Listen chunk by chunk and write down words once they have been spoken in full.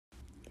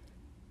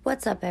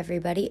What's up,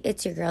 everybody?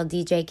 It's your girl,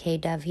 DJ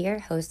K-Dove here,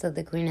 host of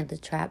the Queen of the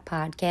Trap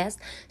podcast.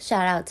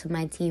 Shout out to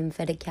my team,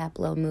 Fitted Cap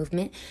Low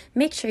Movement.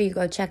 Make sure you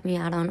go check me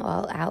out on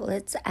all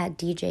outlets at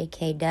DJ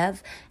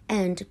K-Dove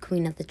and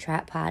Queen of the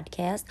Trap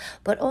podcast.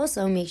 But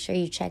also make sure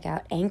you check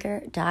out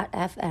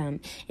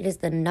Anchor.fm. It is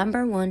the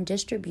 #1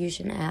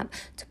 distribution app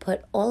to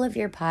put all of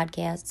your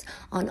podcasts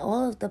on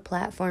all of the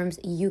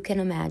platforms you can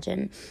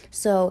imagine.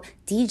 So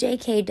DJ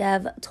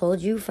K-Dove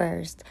told you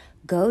first.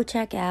 Go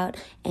check out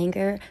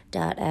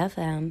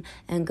Anchor.fm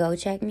and go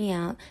check me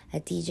out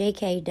at DJ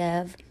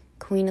K-Dev,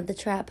 Queen of the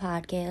Trap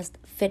podcast,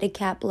 Fitted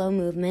Cap Low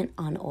Movement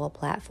on all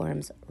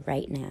platforms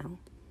right now.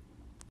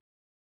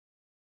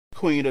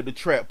 Queen of the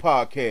Trap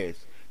podcast.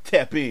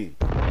 Tap in.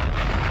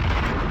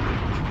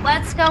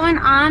 What's going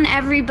on,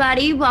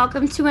 everybody?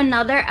 Welcome to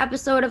another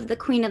episode of the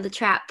Queen of the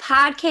Trap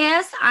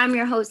podcast. I'm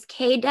your host,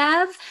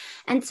 K-Dev.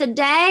 And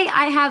today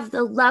I have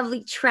the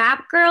lovely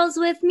Trap Girls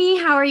with me.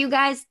 How are you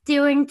guys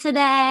doing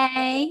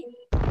today?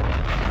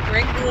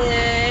 We're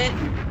good.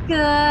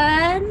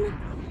 Good.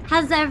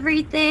 How's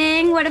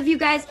everything? What have you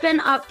guys been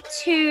up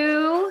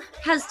to?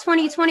 How's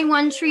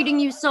 2021 treating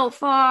you so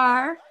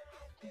far?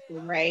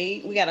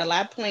 Great. We got a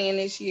lot planned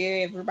this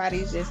year.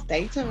 Everybody's just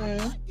stay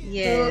tuned.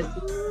 Yes,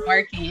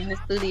 working in the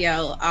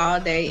studio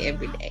all day,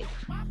 every day.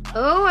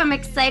 Oh, I'm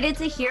excited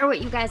to hear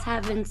what you guys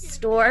have in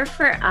store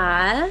for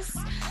us.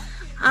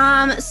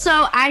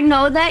 So I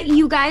know that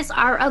you guys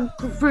are a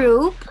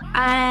group,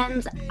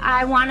 and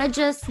I want to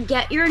just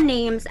get your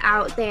names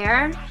out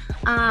there.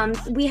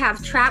 We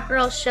have Trap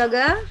Girl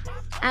Sugar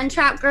and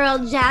Trap Girl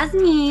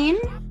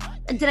Jasmine.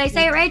 Did I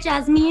say it right,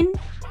 Jasmine?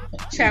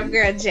 Trap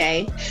Girl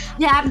J.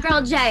 Trap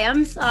Girl J.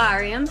 I'm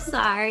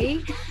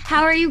sorry.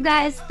 How are you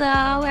guys,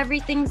 though?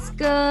 Everything's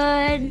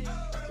good?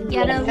 You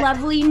had a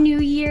lovely New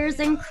Year's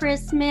and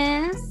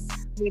Christmas.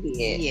 We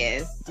did.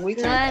 Yes. We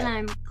Good.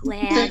 I'm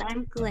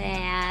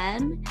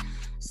glad.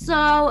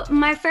 So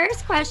my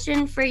first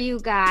question for you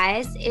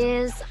guys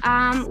is,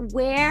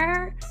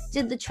 where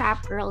did the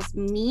Trap Girls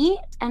meet,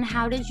 and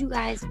how did you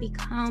guys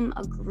become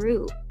a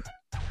group?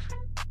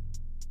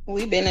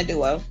 We've been a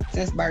duo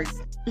since birth.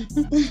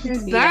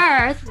 Since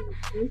birth?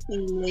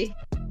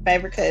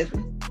 Favorite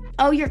cousin.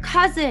 Oh, your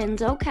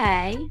cousins.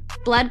 Okay.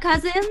 Blood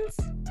cousins?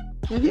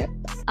 Mm-hmm. Yep.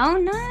 Oh,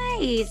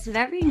 nice.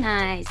 Very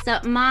nice. So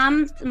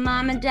mom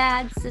and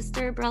dad,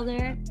 sister,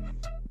 brother?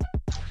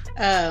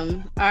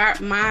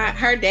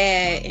 Her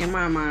dad and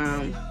my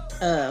mom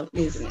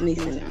is niece.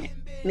 Oh,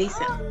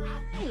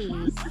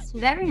 nice.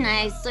 Very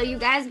nice. So you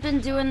guys been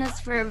doing this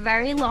for a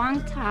very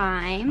long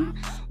time.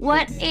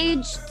 What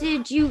age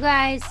did you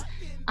guys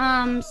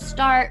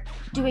start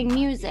doing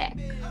music?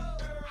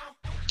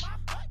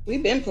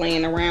 We've been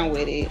playing around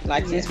with it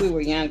since we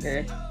were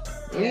younger.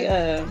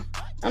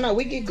 I don't know,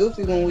 we get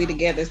goofy when we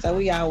together, so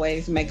we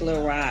always make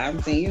little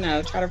rhymes and,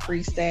 try to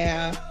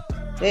freestyle.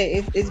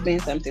 It's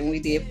been something we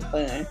did for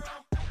fun.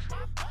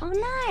 Oh,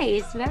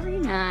 nice. Very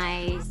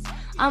nice.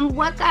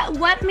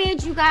 What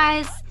made you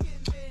guys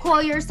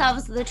call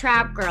yourselves the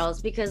Trap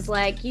Girls? Because,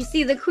 you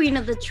see the Queen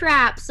of the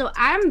Trap, so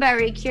I'm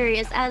very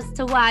curious as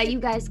to why you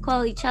guys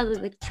call each other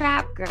the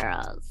Trap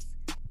Girls.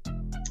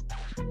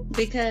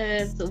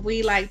 Because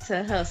we like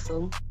to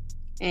hustle.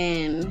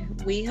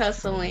 And we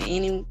hustle in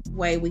any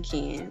way we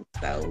can.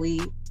 So we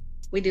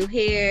do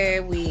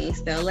hair, we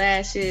sell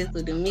lashes,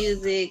 we do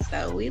music.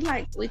 So we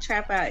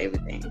trap out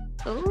everything.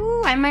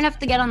 Oh, I might have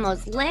to get on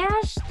those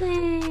lash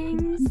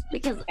things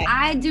because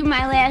I do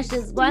my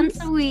lashes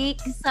once a week.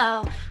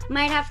 So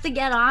might have to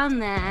get on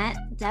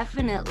that,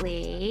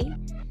 definitely.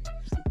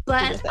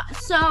 But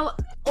so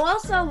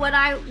also when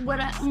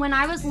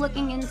I was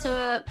looking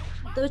into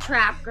the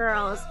Trap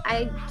Girls,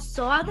 I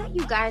saw that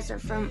you guys are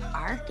from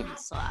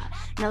Arkansas.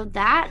 Now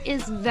that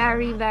is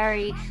very,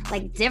 very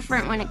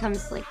different when it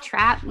comes to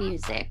trap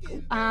music.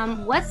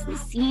 What's the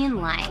scene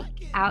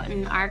like out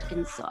in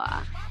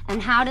Arkansas,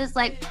 and how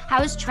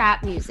is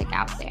trap music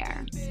out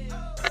there?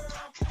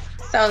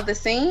 So the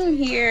scene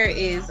here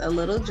is a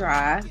little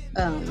dry.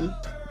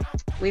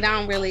 We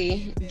don't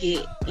really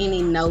get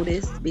any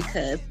notice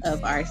because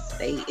of our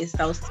state. It's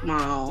so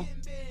small.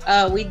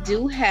 We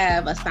do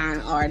have a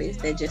signed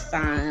artist that just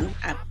signed,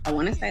 I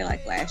want to say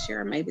last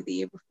year or maybe the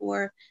year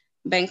before,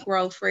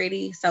 Bankroll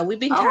Freddie. So we've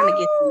been trying to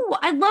get... Oh,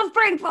 I love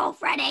Bankroll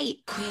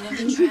Freddie. Queen of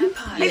the Trap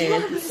Pod.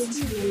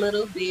 Yes, a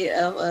little bit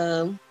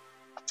of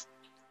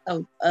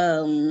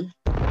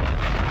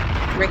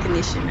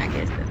recognition, I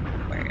guess that's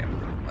the word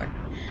I'm looking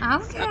for.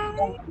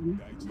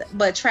 Okay.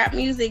 But trap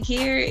music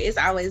here has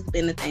always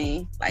been a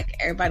thing.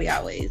 Everybody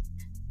always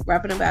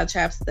rapping about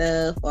trap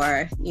stuff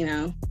or,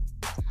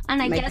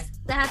 And I guess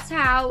that's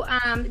how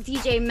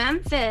DJ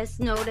Memphis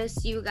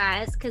noticed you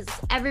guys, because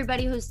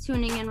everybody who's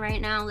tuning in right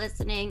now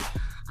listening,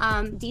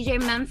 DJ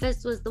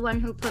Memphis was the one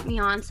who put me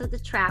on to the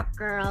Trap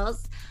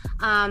Girls.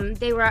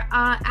 They were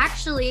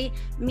actually,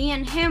 me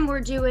and him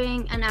were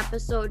doing an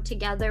episode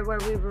together where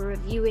we were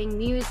reviewing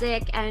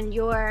music, and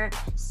your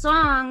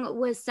song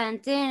was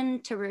sent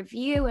in to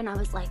review, and I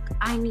was like,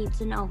 I need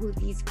to know who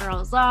these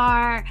girls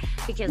are,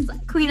 because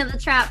Queen of the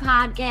Trap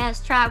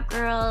podcast, Trap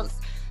Girls.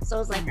 So I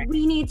was like,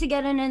 we need to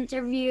get an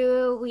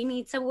interview. We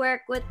need to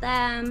work with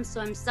them. So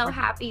I'm so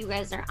happy you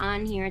guys are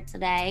on here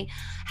today.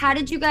 How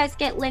did you guys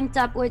get linked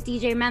up with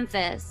DJ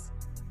Memphis?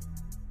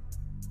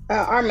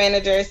 Our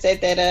manager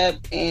set that up,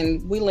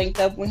 and we linked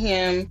up with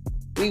him.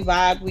 We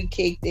vibed, we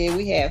kicked it,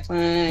 we had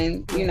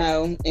fun, you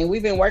know, and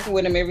we've been working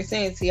with him ever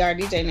since. He our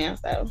DJ now,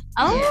 so.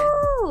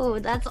 Oh,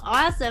 that's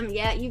awesome.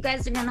 Yeah, you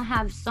guys are going to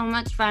have so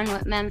much fun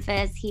with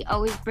Memphis. He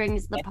always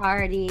brings the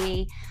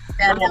party.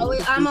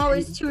 I'm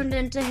always tuned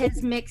into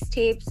his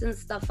mixtapes and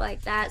stuff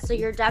like that. So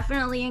you're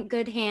definitely in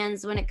good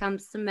hands when it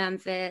comes to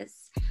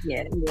Memphis.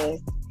 Yeah, yes.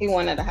 He's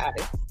one of the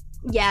hottest.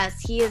 Yes,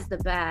 he is the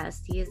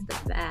best. He is the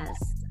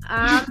best.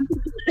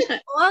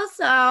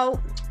 Also,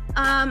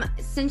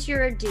 since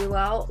you're a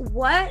duo,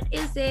 what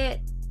is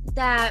it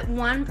that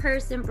one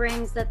person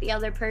brings that the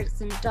other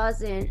person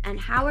doesn't, and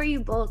how are you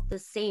both the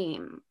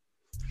same?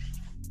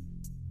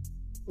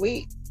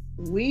 We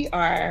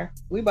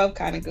both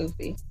kind of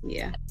goofy.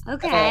 Yeah.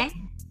 Okay.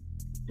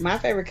 My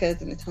favorite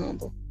cousin is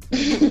humble.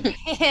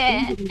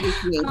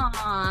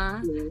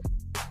 Aww.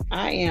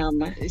 I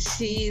am.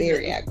 She's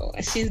very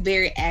outgoing. She's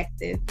very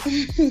active.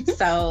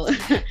 So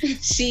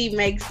she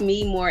makes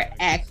me more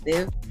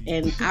active,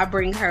 and I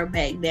bring her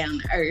back down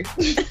to earth.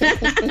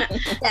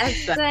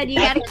 That's good. You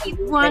gotta keep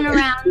one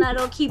around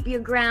that'll keep you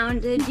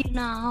grounded, you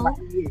know.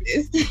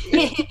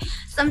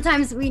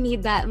 Sometimes we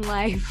need that in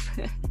life.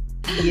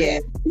 Yeah,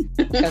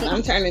 because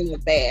I'm turning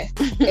it fast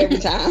every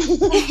time.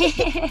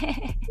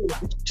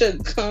 To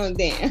calm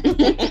down.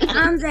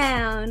 Calm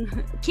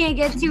down. Can't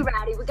get too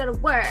rowdy. We gotta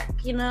work,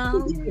 you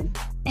know.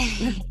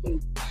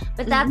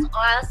 But that's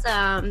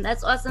awesome.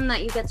 That's awesome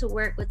that you get to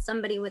work with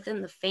somebody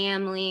within the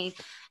family,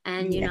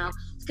 and you know,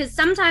 because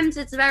sometimes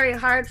it's very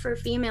hard for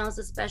females,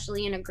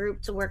 especially in a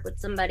group, to work with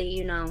somebody,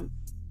 you know,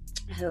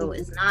 who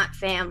is not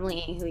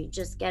family, who you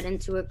just get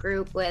into a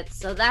group with.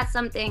 So that's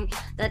something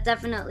that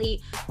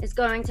definitely is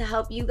going to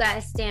help you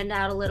guys stand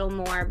out a little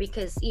more,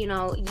 because, you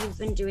know, you've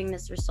been doing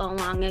this for so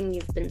long and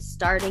you've been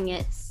starting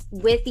it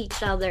with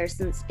each other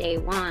since day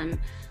one.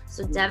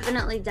 So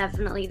definitely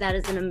that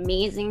is an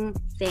amazing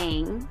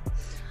thing.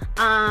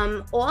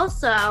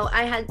 Also,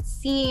 I had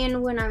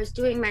seen when I was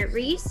doing my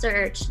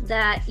research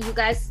that you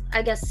guys,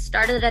 I guess,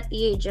 started at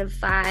the age of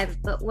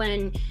 5, but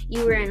when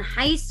you were in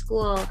high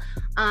school,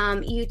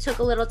 you took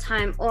a little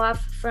time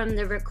off from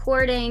the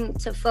recording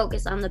to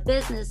focus on the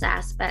business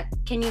aspect.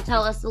 Can you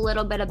tell us a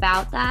little bit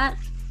about that?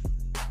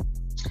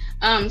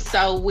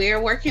 So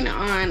we're working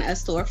on a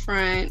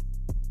storefront,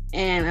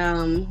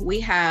 and we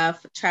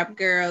have Trap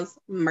Girlz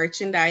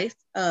merchandise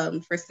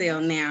for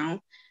sale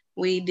now.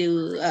 We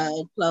do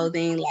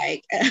clothing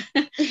like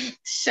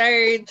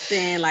shirts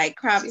and like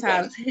crop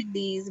tops,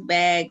 hoodies,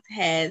 bags,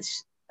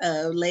 hats,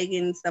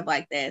 leggings, stuff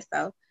like that.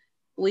 So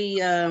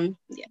we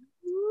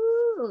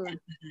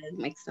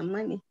make some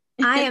money.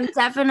 I am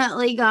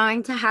definitely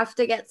going to have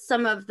to get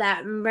some of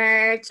that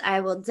merch.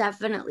 I will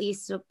definitely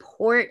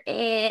support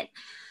it.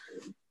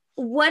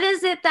 What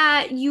is it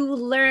that you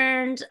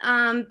learned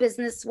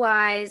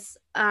business-wise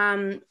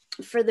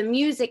for the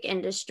music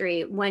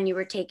industry when you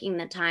were taking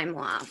the time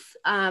off?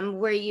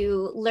 Were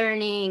you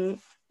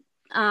learning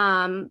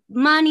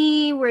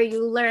money? Were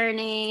you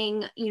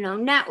learning, you know,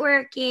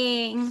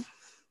 networking?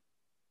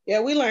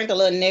 Yeah, we learned a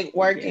little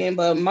networking,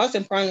 but most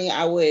importantly,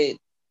 I would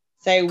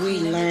say we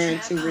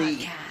learned to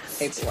read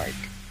paperwork.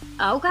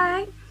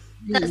 Okay.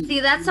 See,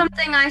 that's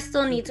something I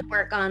still need to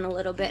work on a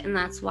little bit, and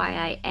that's why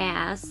I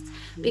asked.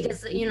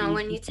 Because, you know,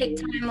 when you take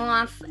time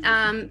off,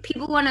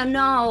 people want to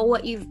know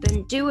what you've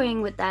been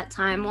doing with that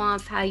time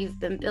off, how you've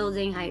been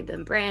building, how you've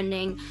been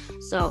branding.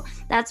 So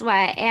that's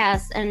why I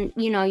asked. And,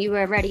 you know, you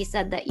already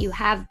said that you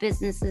have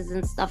businesses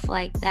and stuff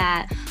like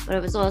that. But I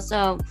was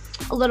also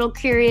a little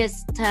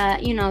curious to,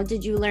 you know,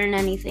 did you learn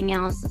anything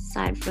else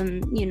aside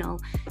from, you know,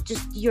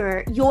 just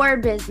your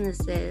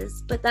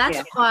businesses? But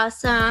that's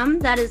awesome.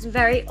 That is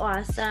very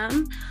awesome.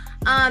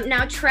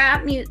 Now,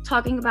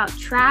 talking about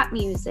trap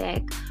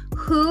music,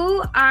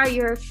 who are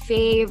your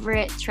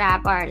favorite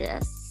trap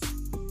artists?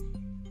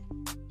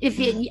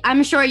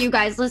 I'm sure you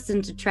guys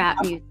listen to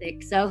trap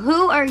music. So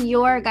who are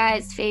your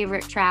guys'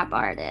 favorite trap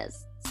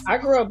artists? I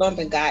grew up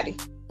bumping Gotti.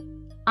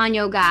 On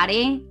Yo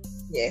Gotti?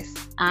 Yes.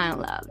 I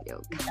love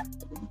Yo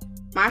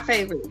Gotti. My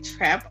favorite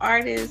trap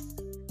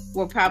artist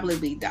will probably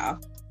be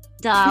Dove.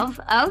 Dove,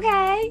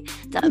 okay.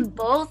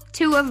 Both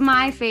two of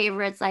my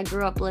favorites. I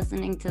grew up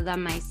listening to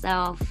them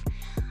myself.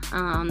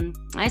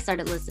 I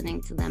started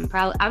listening to them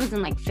I was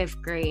in like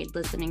 5th grade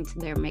listening to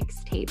their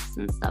mixtapes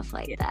and stuff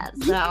like that.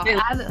 So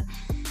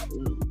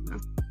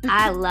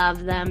I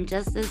love them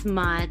just as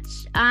much.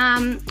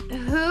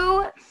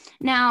 Who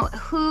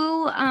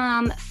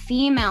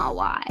female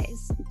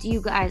wise do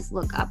you guys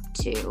look up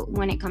to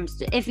when it comes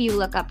to, if you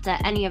look up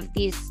to any of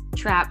these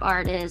trap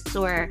artists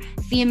or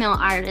female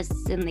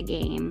artists in the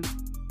game?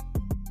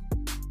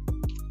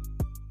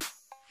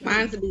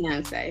 Mine's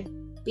Beyonce.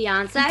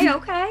 Beyonce,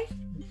 okay.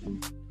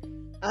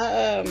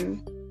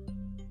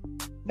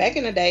 Back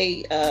in the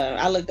day,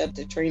 I looked up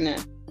to Trina.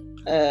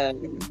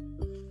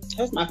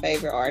 That's my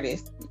favorite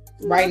artist.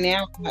 Right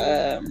now,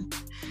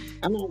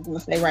 I'm not gonna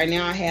say right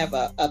now I have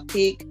a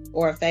pick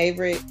or a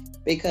favorite,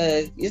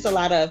 because there's a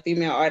lot of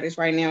female artists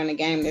right now in the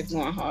game that's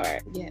going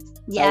hard. Yes.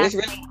 So Yes,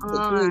 it's really they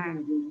are.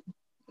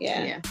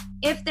 yeah.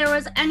 If there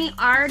was any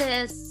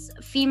artists,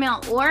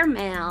 female or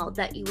male,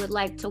 that you would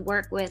like to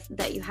work with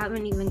that you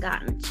haven't even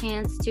gotten a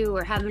chance to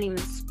or haven't even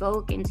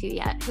spoken to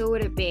yet, who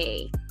would it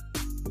be?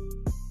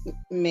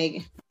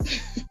 Megan.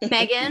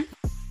 Megan?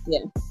 Yeah.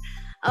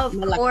 Of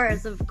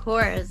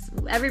course.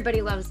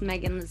 Everybody loves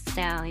Megan Thee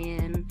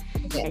Stallion.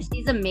 Yeah.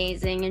 She's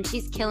amazing and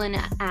she's killing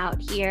it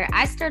out here.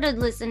 I started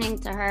listening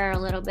to her a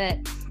little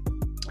bit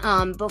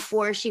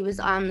before she was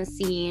on the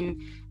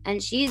scene. And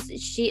she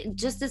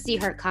just to see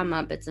her come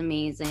up, it's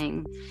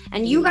amazing.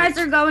 And you guys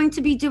are going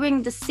to be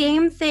doing the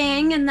same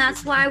thing, and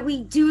that's why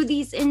we do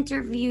these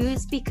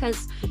interviews,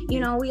 because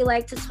we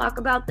like to talk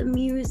about the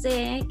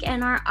music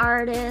and our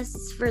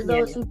artists, for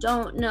those who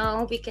don't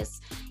know,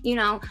 because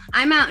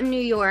I'm out in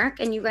New York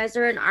and you guys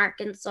are in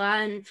Arkansas,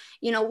 and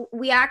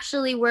we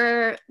actually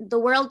the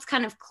world's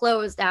kind of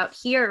closed out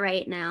here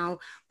right now,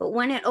 but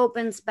when it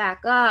opens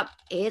back up,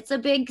 it's a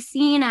big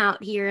scene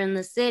out here in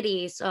the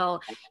city.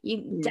 So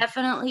you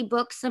definitely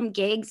book some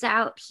gigs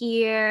out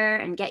here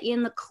and get you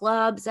in the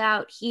clubs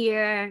out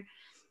here.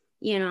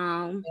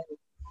 Tell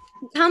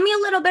me a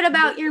little bit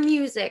about your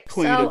music.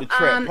 Queen of the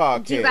Trap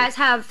Podcast. Do you guys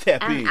have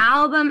an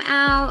album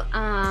out?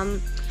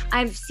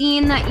 I've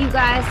seen that you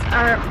guys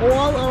are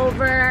all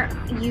over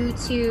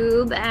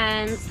YouTube,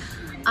 and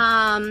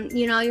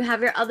you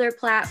have your other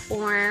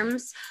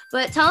platforms,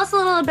 but tell us a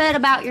little bit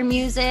about your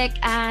music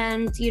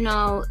and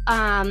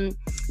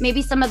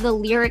maybe some of the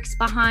lyrics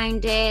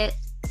behind it.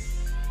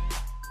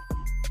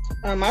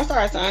 Most of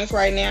our songs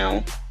right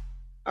now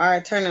are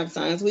turn up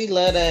songs. We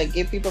love to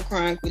get people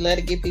crunk. We love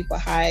to get people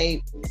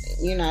hype.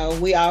 We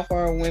all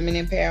for women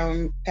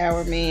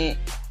empowerment.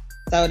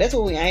 So that's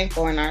what we aim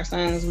for in our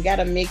songs. We got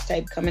a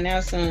mixtape coming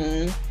out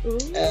soon.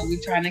 We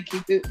trying to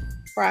keep it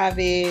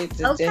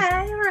private. All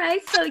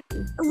right. So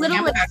a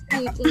little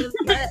exclusive,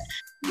 but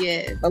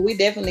yes. But we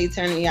definitely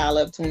turning y'all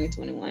up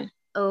 2021.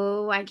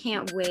 Oh, I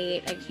can't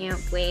wait. We do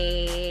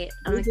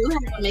have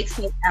a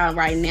mixtape out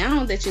right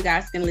now that you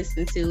guys can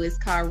listen to. It's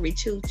called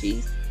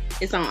Richuchis.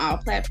 It's on all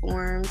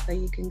platforms, so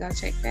you can go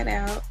check that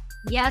out.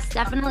 Yes,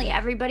 definitely.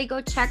 Everybody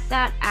go check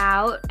that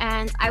out.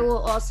 And I will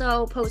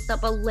also post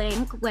up a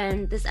link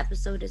when this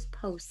episode is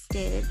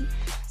posted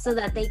so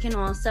that they can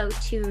also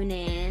tune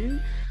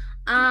in.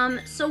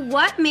 So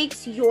what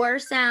makes your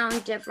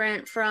sound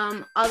different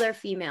from other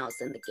females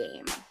in the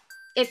game?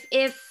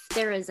 If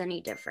there is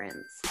any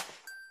difference.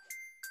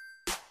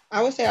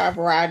 I would say our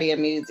variety of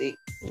music.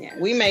 Yeah.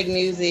 We make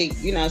music,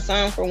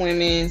 some for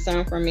women,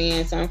 some for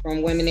men, some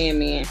from women and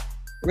men.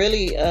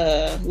 Really,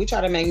 we try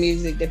to make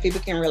music that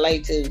people can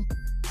relate to.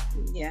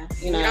 Yeah.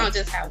 We don't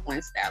just have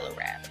one style of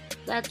rap.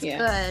 That's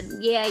good.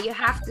 Yeah, you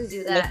have to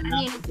do that. I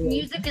mean,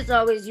 music is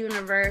always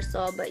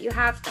universal, but you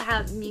have to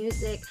have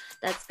music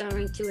that's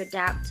going to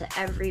adapt to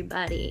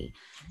everybody.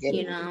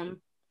 Yeah.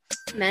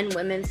 Men,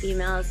 women,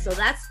 females. So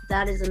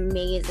that is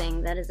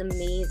amazing. That is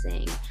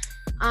amazing.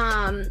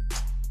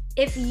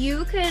 If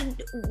you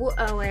could,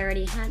 I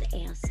already had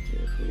asked you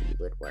who you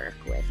would work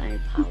with. I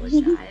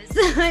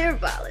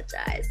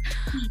apologize.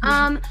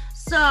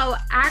 So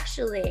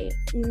actually,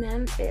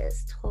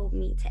 Memphis told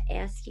me to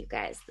ask you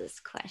guys this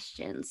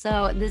question.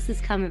 So this is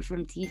coming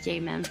from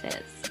DJ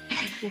Memphis.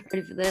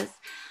 Ready for this?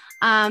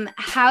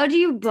 How do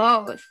you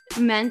both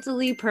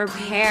mentally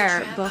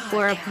prepare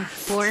before a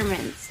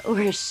performance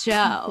or a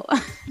show?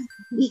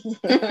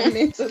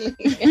 Mentally.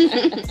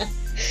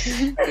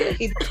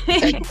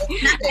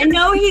 I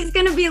know he's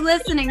gonna be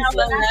listening. He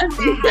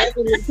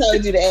definitely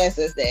told you to ask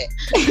us that.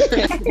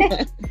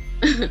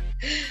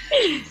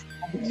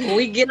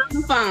 We get on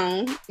the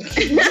phone.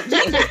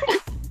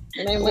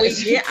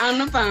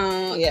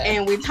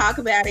 And we talk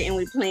about it and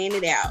we plan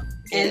it out.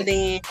 And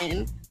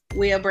then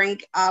we'll bring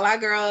all our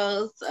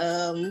girls,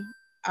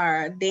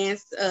 our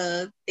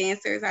dancers,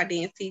 our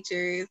dance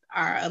teachers,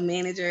 our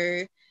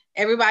manager,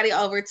 everybody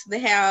over to the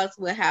house.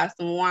 We'll have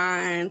some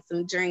wine,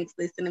 some drinks,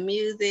 listen to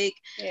music,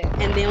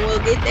 and then we'll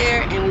get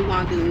there and we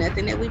won't do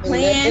nothing that we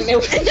planned.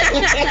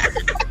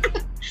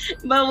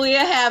 But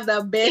we'll have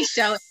the best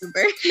show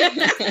ever.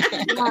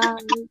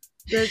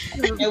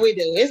 Yeah, we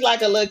do. It's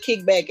like a little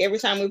kickback. Every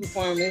time we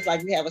perform, it's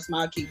like we have a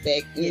small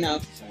kickback.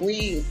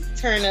 We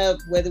turn up,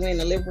 whether we're in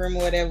the living room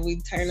or whatever, we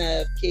turn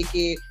up, kick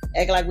it,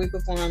 act like we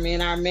perform,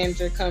 and our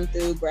manager come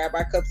through, grab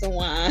our cups of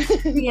wine.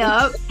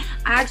 Yep.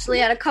 I actually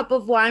had a cup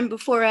of wine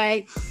before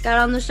I got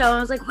on the show. I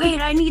was like, wait,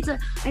 I need to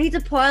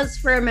pause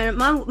for a minute.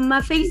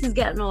 My face is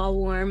getting all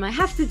warm. I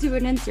have to do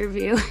an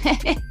interview.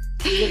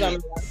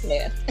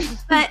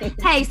 But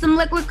hey, some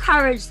liquid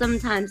courage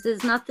sometimes.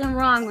 There's nothing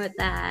wrong with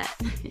that.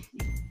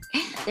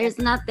 There's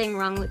nothing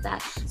wrong with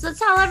that. So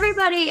tell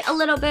everybody a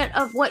little bit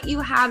of what you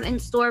have in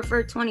store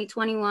for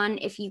 2021,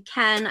 if you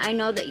can. I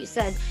know that you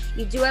said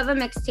you do have a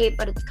mixtape,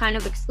 but it's kind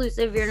of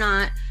exclusive. You're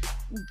not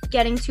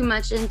getting too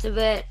much into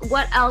it.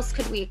 What else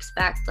could we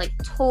expect? Like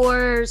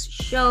tours,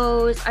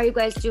 shows? Are you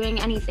guys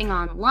doing anything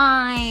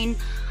online?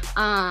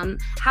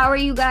 How are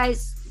you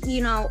guys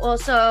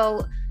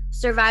also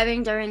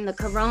surviving during the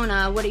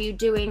corona, what are you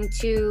doing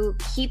to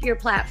keep your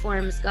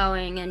platforms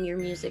going and your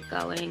music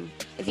going?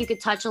 If you could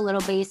touch a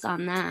little base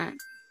on that.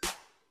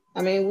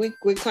 I mean,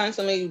 we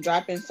constantly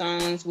dropping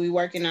songs. We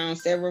working on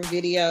several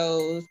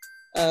videos.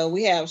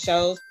 We have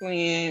shows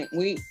planned.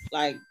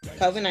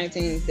 COVID-19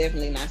 is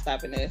definitely not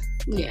stopping us.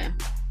 Yeah.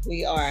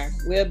 We are.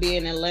 We'll be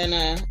in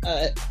Atlanta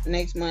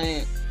next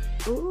month.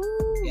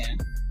 Ooh. Yeah.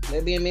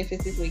 We'll be in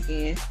Memphis this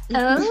weekend.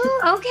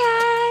 Oh,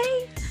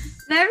 okay.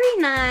 Very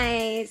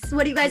nice.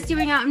 What are you guys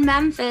doing out in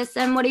Memphis,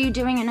 and what are you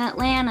doing in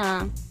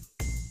Atlanta?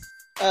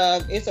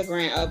 It's a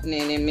grand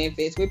opening in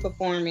Memphis. We're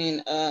performing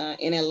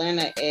in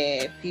Atlanta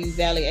at Pew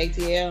Valley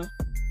ATL.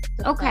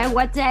 Okay,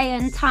 what day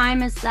and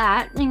time is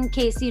that, in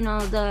case,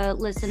 the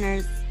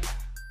listeners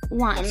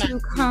want to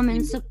come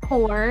and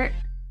support?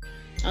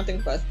 I don't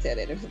think we're supposed to tell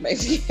that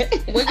information.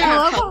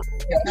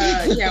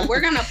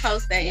 We're gonna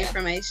post that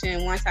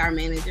information once our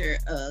manager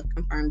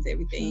confirms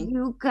everything.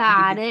 You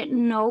got it,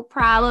 no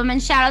problem. And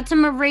shout out to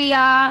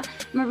Maria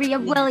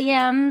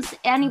Williams.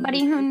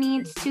 Anybody who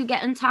needs to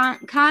get in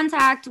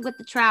contact with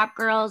the Trap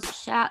Girls,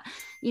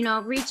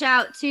 reach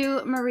out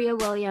to Maria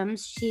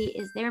Williams. She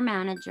is their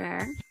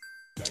manager.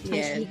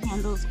 Yes. And she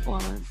handles all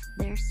of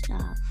their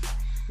stuff.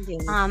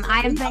 Yes.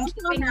 I have been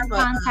keeping in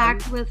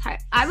contact with her.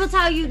 I will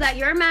tell you that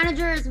your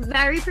manager is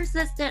very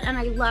persistent, and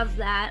I love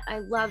that. I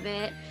love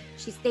it.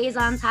 She stays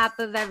on top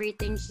of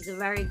everything. She's a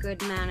very good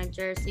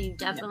manager, so you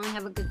definitely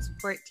have a good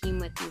support team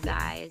with you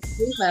guys.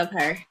 We love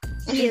her.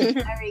 She is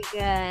very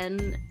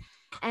good.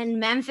 And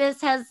Memphis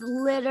has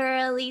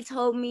literally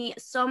told me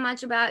so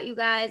much about you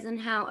guys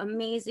and how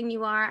amazing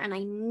you are, and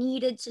I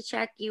needed to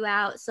check you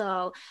out.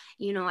 So,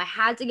 I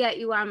had to get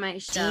you on my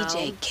show.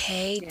 DJ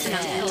K And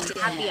I'm so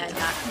happy I got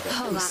to get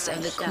host you on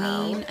of my the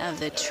show. Queen of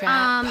the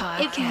Trap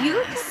podcast. If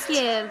you could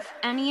give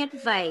any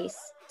advice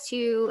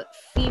to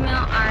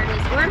female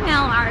artists or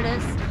male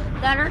artists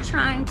that are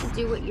trying to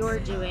do what you're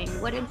doing,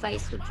 what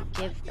advice would you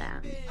give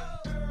them?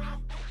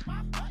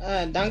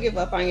 Don't give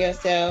up on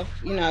yourself.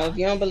 If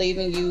you don't believe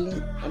in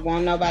you,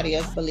 won't nobody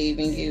else believe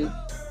in you.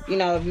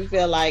 If you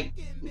feel like,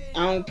 I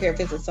don't care if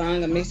it's a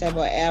song, a mixtape,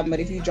 or an album, but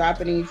if you drop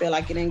it and you feel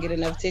like you didn't get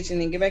enough attention,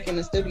 then get back in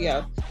the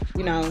studio.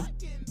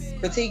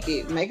 Critique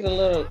it, make it a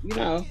little,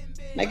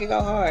 make it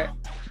go hard.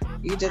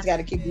 You just got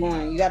to keep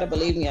going. You got to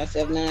believe in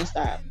yourself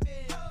nonstop.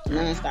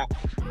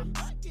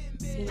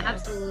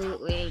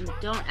 Absolutely.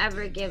 Don't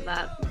ever give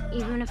up.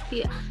 Even if,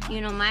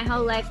 my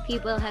whole life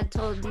people had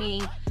told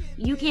me,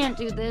 you can't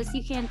do this,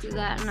 you can't do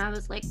that. And I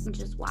was like,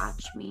 just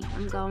watch me.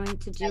 I'm going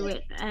to do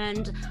it.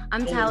 And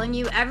I'm telling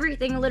you,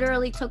 everything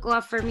literally took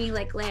off for me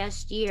like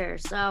last year.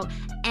 So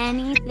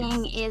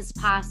anything is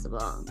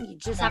possible. You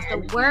just have to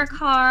work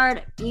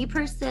hard, be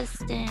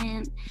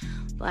persistent.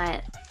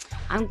 But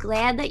I'm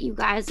glad that you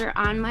guys are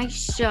on my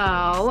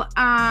show.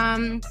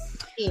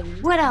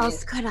 What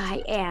else could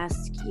I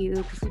ask you?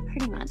 Because I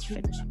pretty much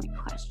finished my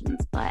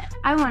questions, but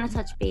I want to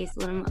touch base a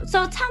little more.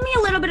 So tell me a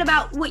little bit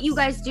about what you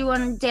guys do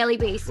on a daily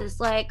basis.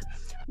 What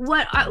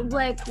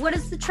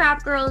is the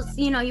Trap Girls?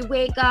 You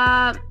wake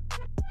up,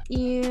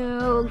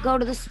 you go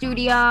to the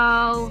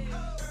studio.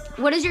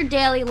 What is your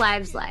daily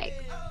lives like?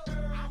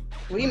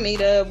 We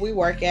meet up, we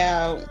work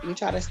out, we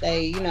try to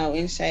stay,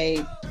 in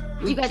shape.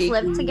 Do you guys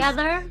live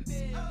together?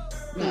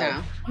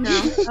 No.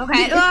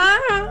 Okay.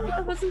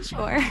 I wasn't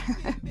sure.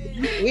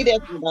 We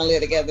definitely don't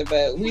live together,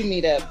 but we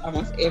meet up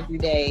almost every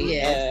day.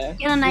 Yeah.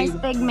 Get a nice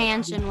big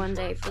mansion one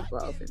day for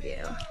both of you.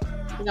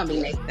 We're gonna be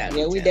next door.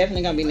 Yeah, we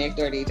definitely gonna be next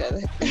door to each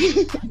other.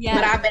 Yeah.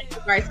 But I bet the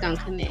birds gonna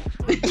connect.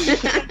 We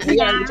Do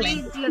already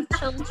planned. you have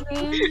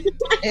children?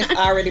 It's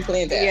already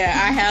planned out.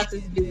 Yeah, our house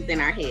is built in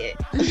our head.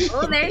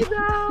 Oh, there you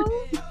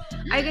go.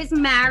 Are you guys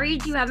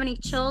married? Do you have any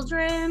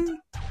children?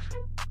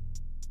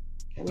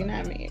 We're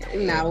not married.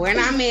 No, we're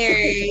not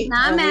married.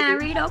 Not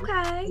married,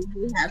 okay.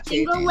 We have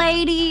Single children.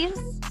 ladies.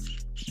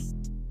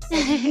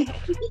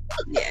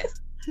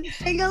 Yes.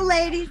 Single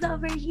ladies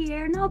over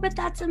here. No, but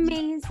that's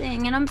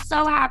amazing. And I'm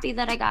so happy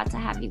that I got to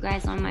have you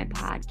guys on my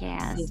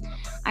podcast.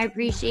 I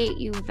appreciate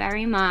you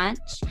very much.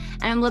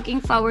 And I'm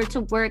looking forward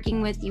to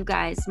working with you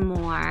guys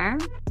more.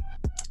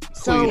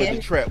 So Queen of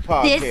the Trap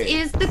podcast. this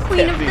is the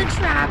Queen of the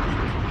Trap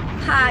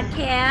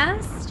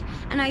podcast.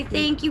 And I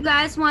thank you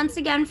guys once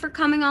again for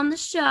coming on the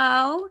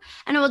show.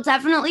 And I will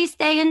definitely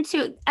stay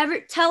into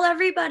tell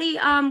everybody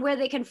where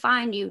they can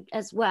find you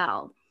as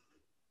well.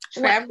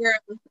 Trap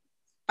Girls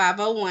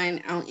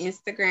 501 on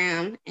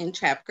Instagram and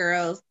Trap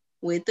Girls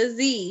with a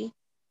Z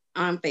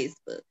on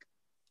Facebook.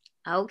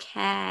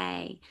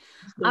 Okay.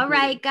 All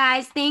right,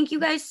 guys. Thank you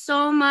guys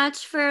so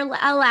much for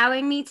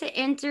allowing me to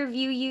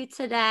interview you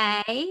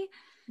today.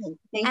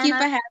 Thank you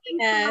for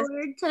having us.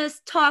 Forward to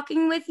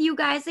talking with you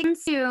guys again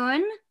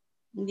soon.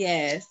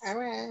 Yes. All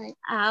right.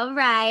 All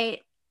right.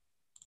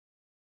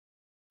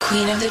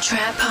 Queen of the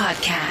Trap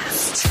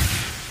podcast.